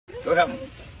Go help me.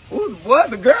 Who's the boy?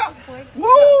 The girl?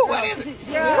 Woo! What is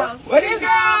it? Girl. What is it, girl?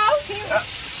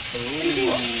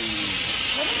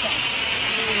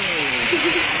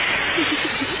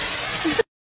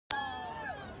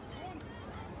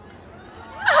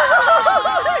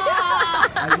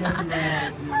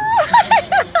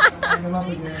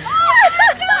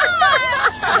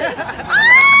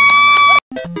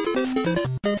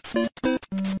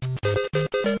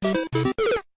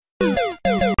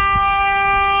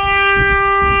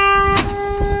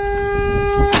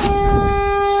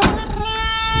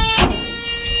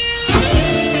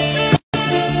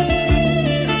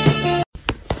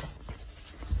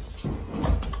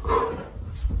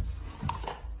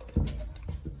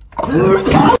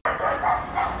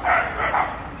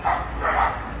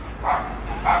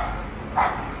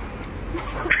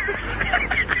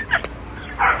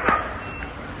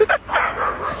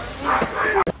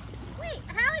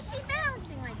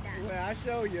 I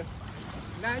show you.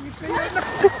 Now you see it.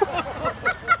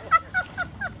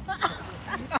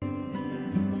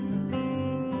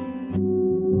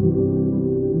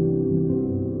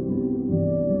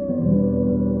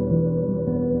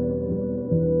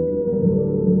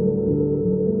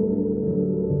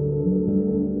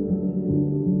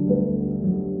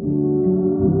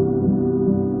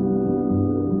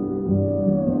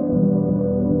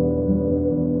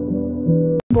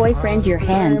 Boyfriend your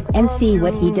hand and see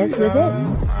what he does with it.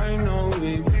 I know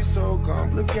it be so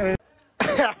complicated.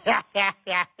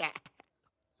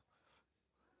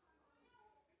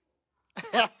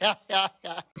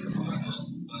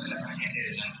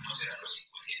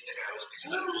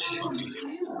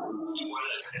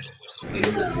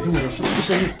 Дура, что,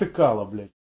 сука, не втыкала,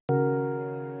 блядь?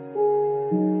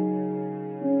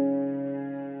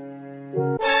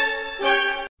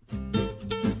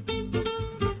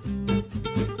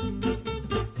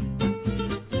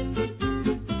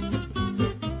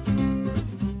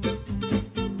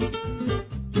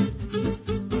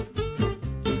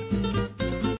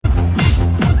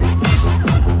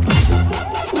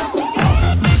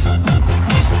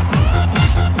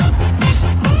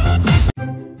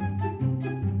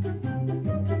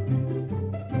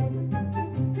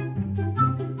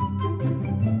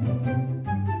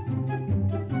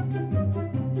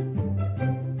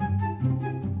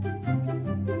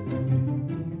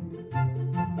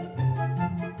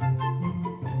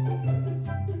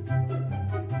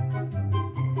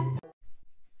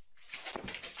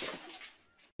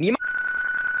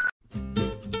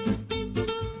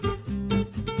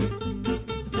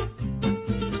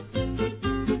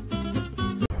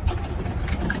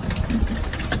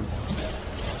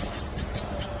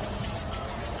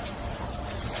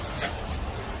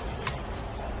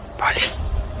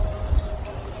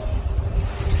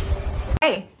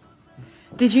 Hey,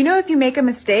 did you know if you make a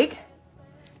mistake,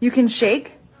 you can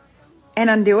shake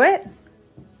and undo it?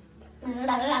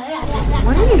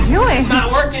 What are you doing? It's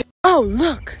not working. Oh,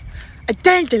 look, a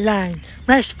dandelion.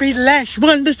 Must be the last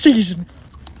one this season.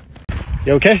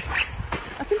 You okay?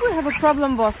 I think we have a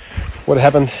problem, boss. What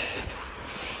happened?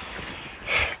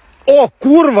 Oh,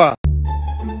 kurwa!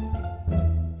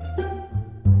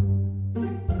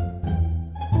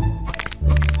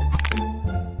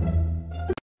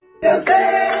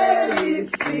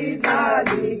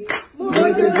 Felicidade,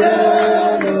 muitos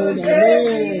anos de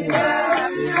vida.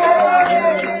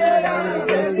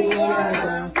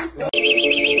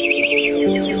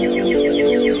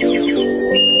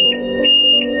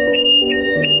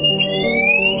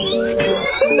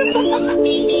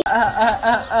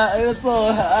 Eu tô.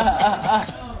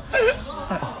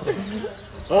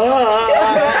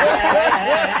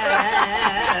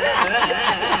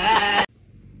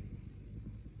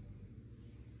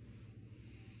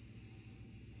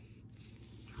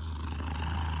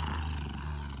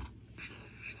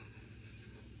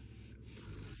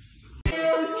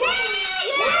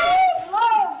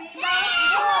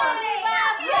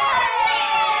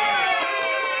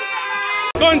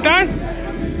 Contan?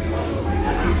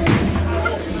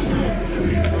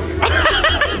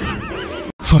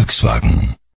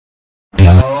 Volkswagen.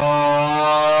 Ja.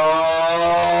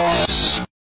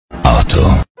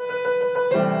 Auto.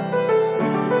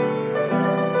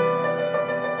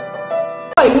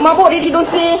 You mabuk dia tidur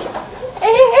sini.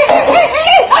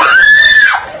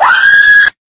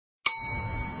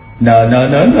 No, no,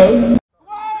 no, no.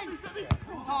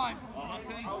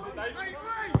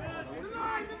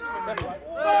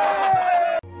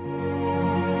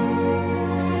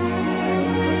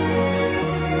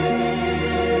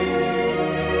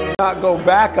 Not go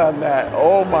back on that.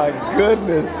 Oh my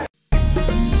goodness.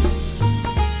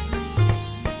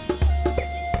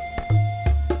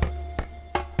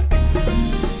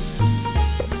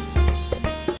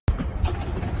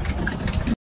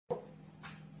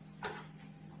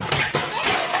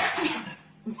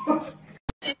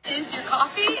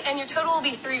 and your total will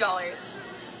be $3.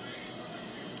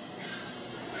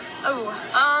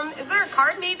 Oh, is there a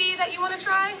card maybe that you want to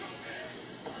try?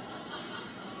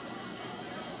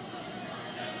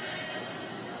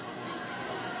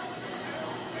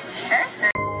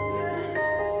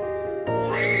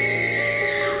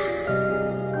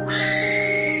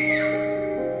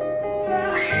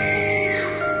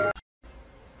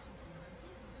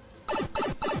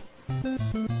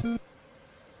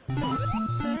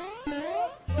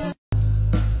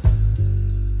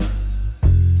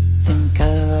 Think I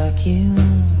like you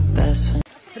best when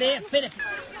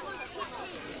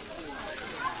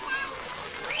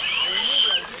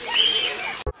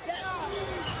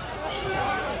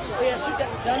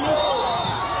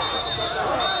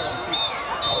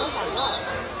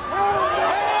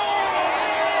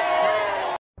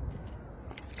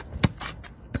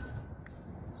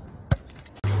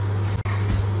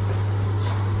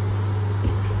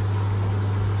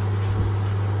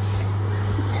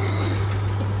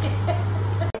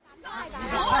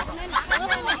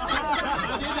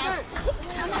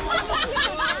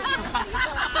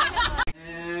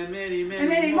And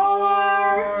many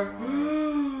more.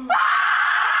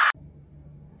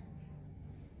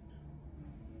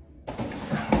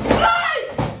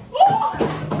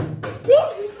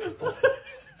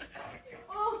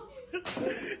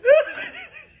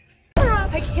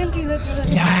 I can't do that.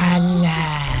 La la.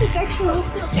 Sexual.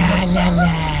 La la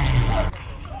la.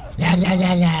 La la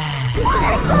la la.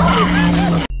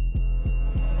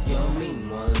 you're mean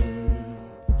one.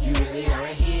 You really are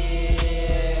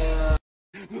here.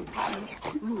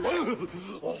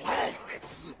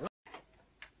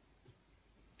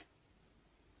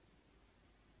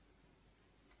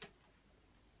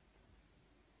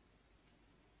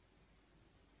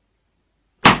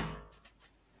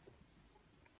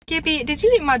 Gibby, did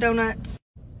you eat my donuts?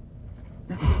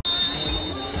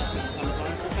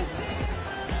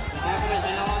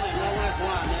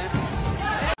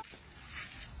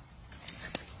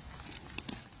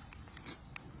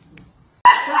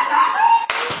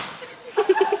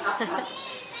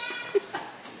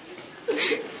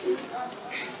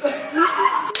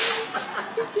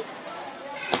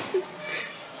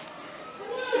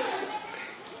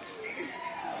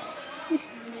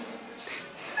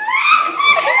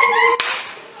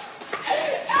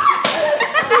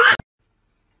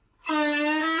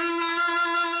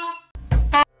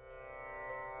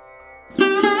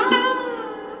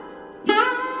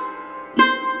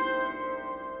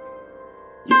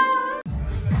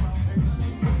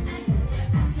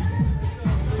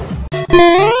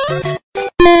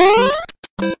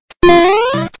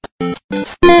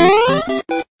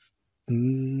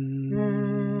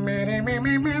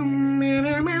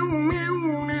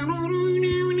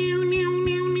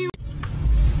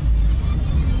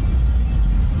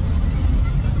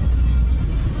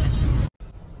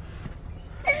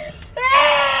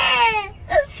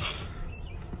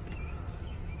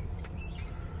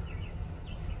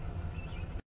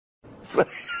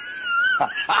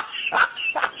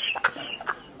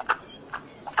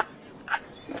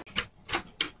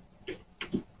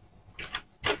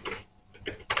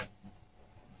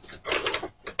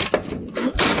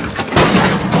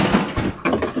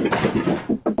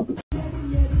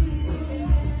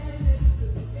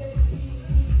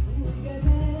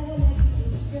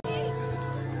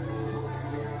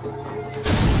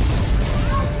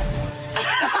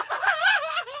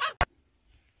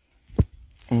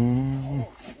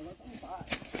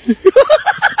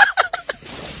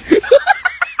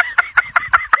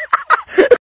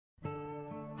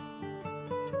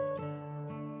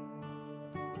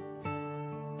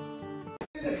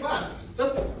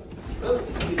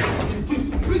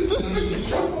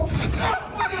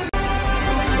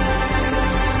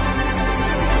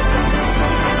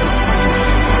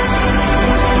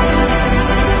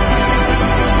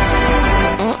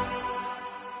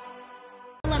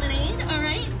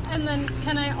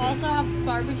 Can I also have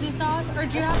barbecue sauce, or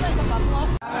do you have like a buffalo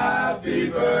sauce? Happy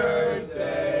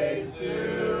birthday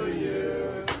to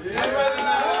you.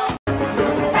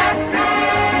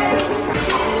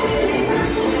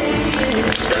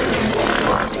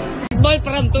 Ball,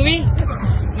 parang tuwi.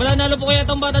 Mananalo po kaya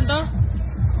itong batang to?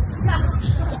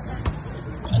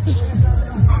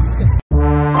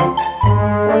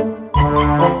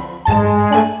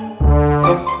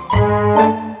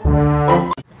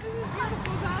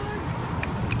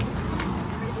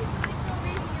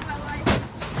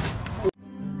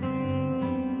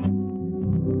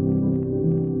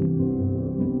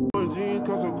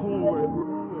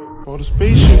 For the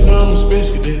spaceship, now I'm a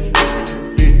space cadet.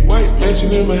 Big white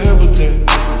mansion in my habitat.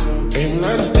 Aim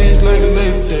like a stage like a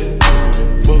laser tag.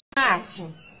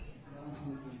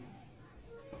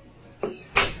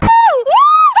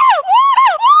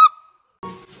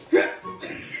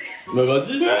 Bah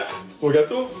vas-y, c'est ton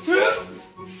gâteau.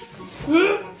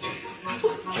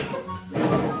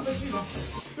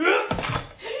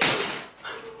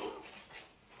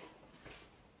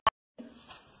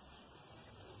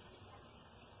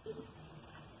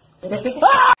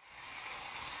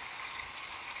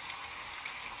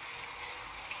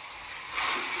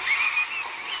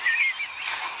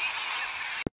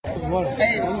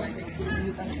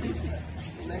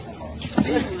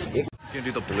 He's gonna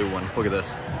do the blue one. Look at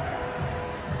this.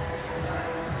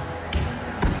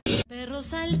 Perro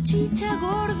salchicha,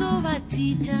 gordo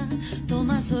bachicha,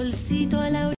 toma solcito a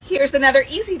la... Here's another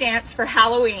easy dance for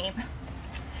Halloween.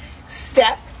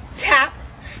 Step, tap,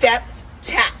 step,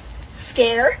 tap.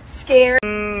 Scare, scare.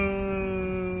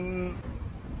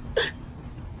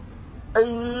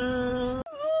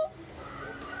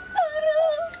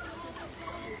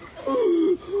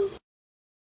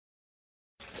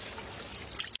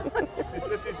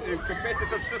 This is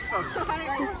competitive sisters.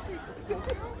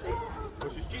 Oh,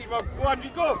 she's cheating, man. Go on, you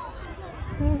go.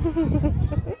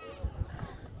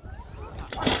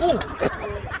 Oh.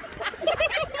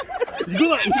 You go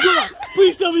back, you go back.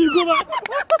 Please tell me you go back.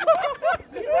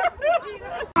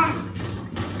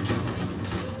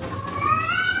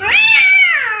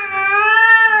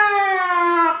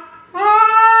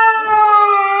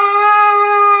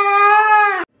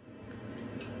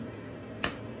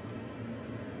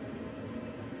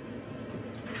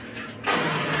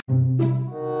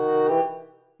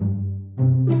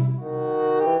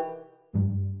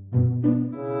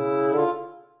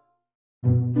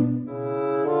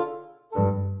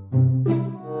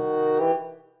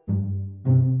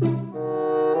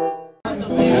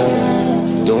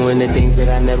 Doing the things that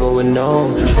I never would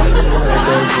know.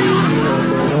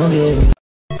 Don't get me.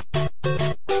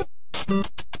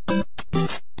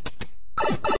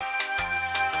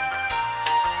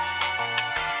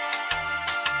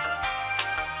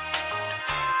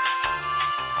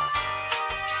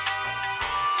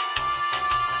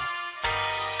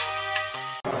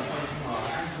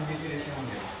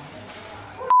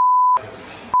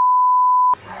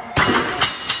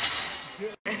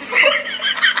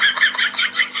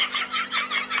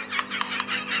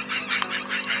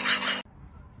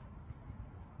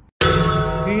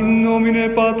 In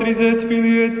nomine Patris et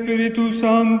Filii et Spiritus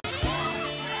Sancti.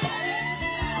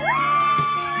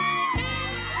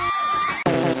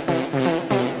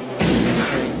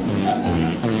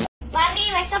 Para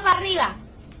arriba, está para arriba.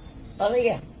 ¿Para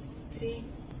arriba? Sí.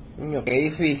 Coño, qué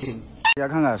difícil. 大家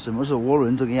看看什么是涡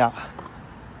轮增压。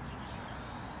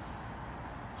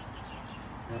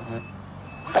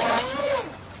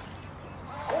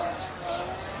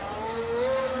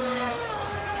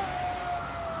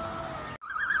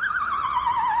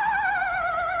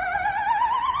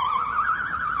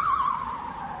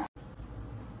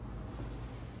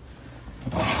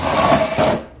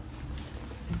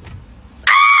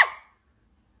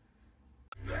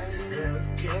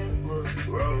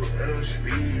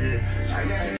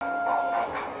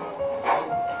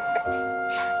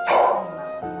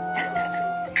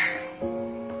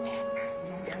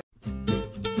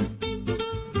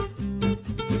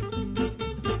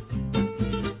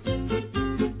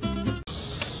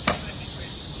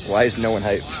Why is no one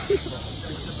hype?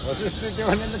 What's this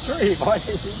doing in the tree? What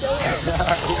is he doing?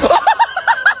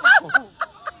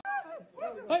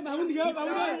 Hey, bangun tiga,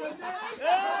 bangun.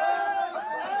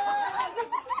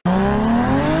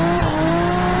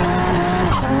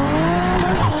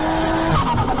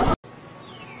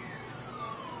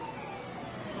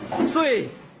睡，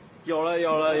有了，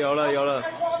有了，有了，有了。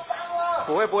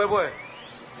不会，不会，不会。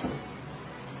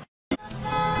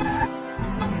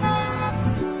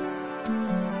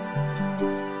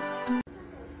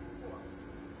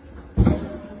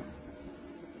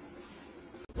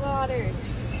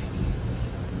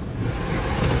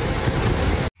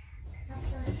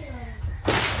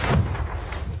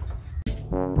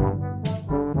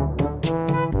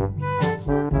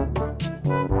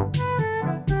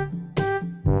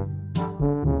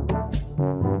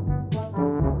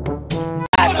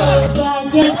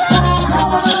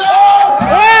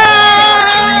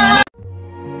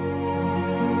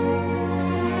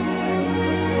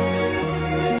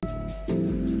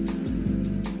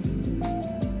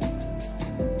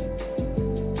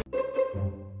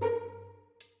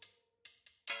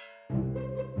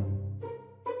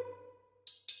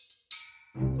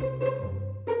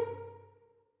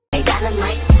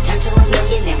Dynamite, turn to a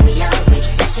million and we all rich.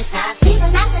 That's just how I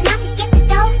feel.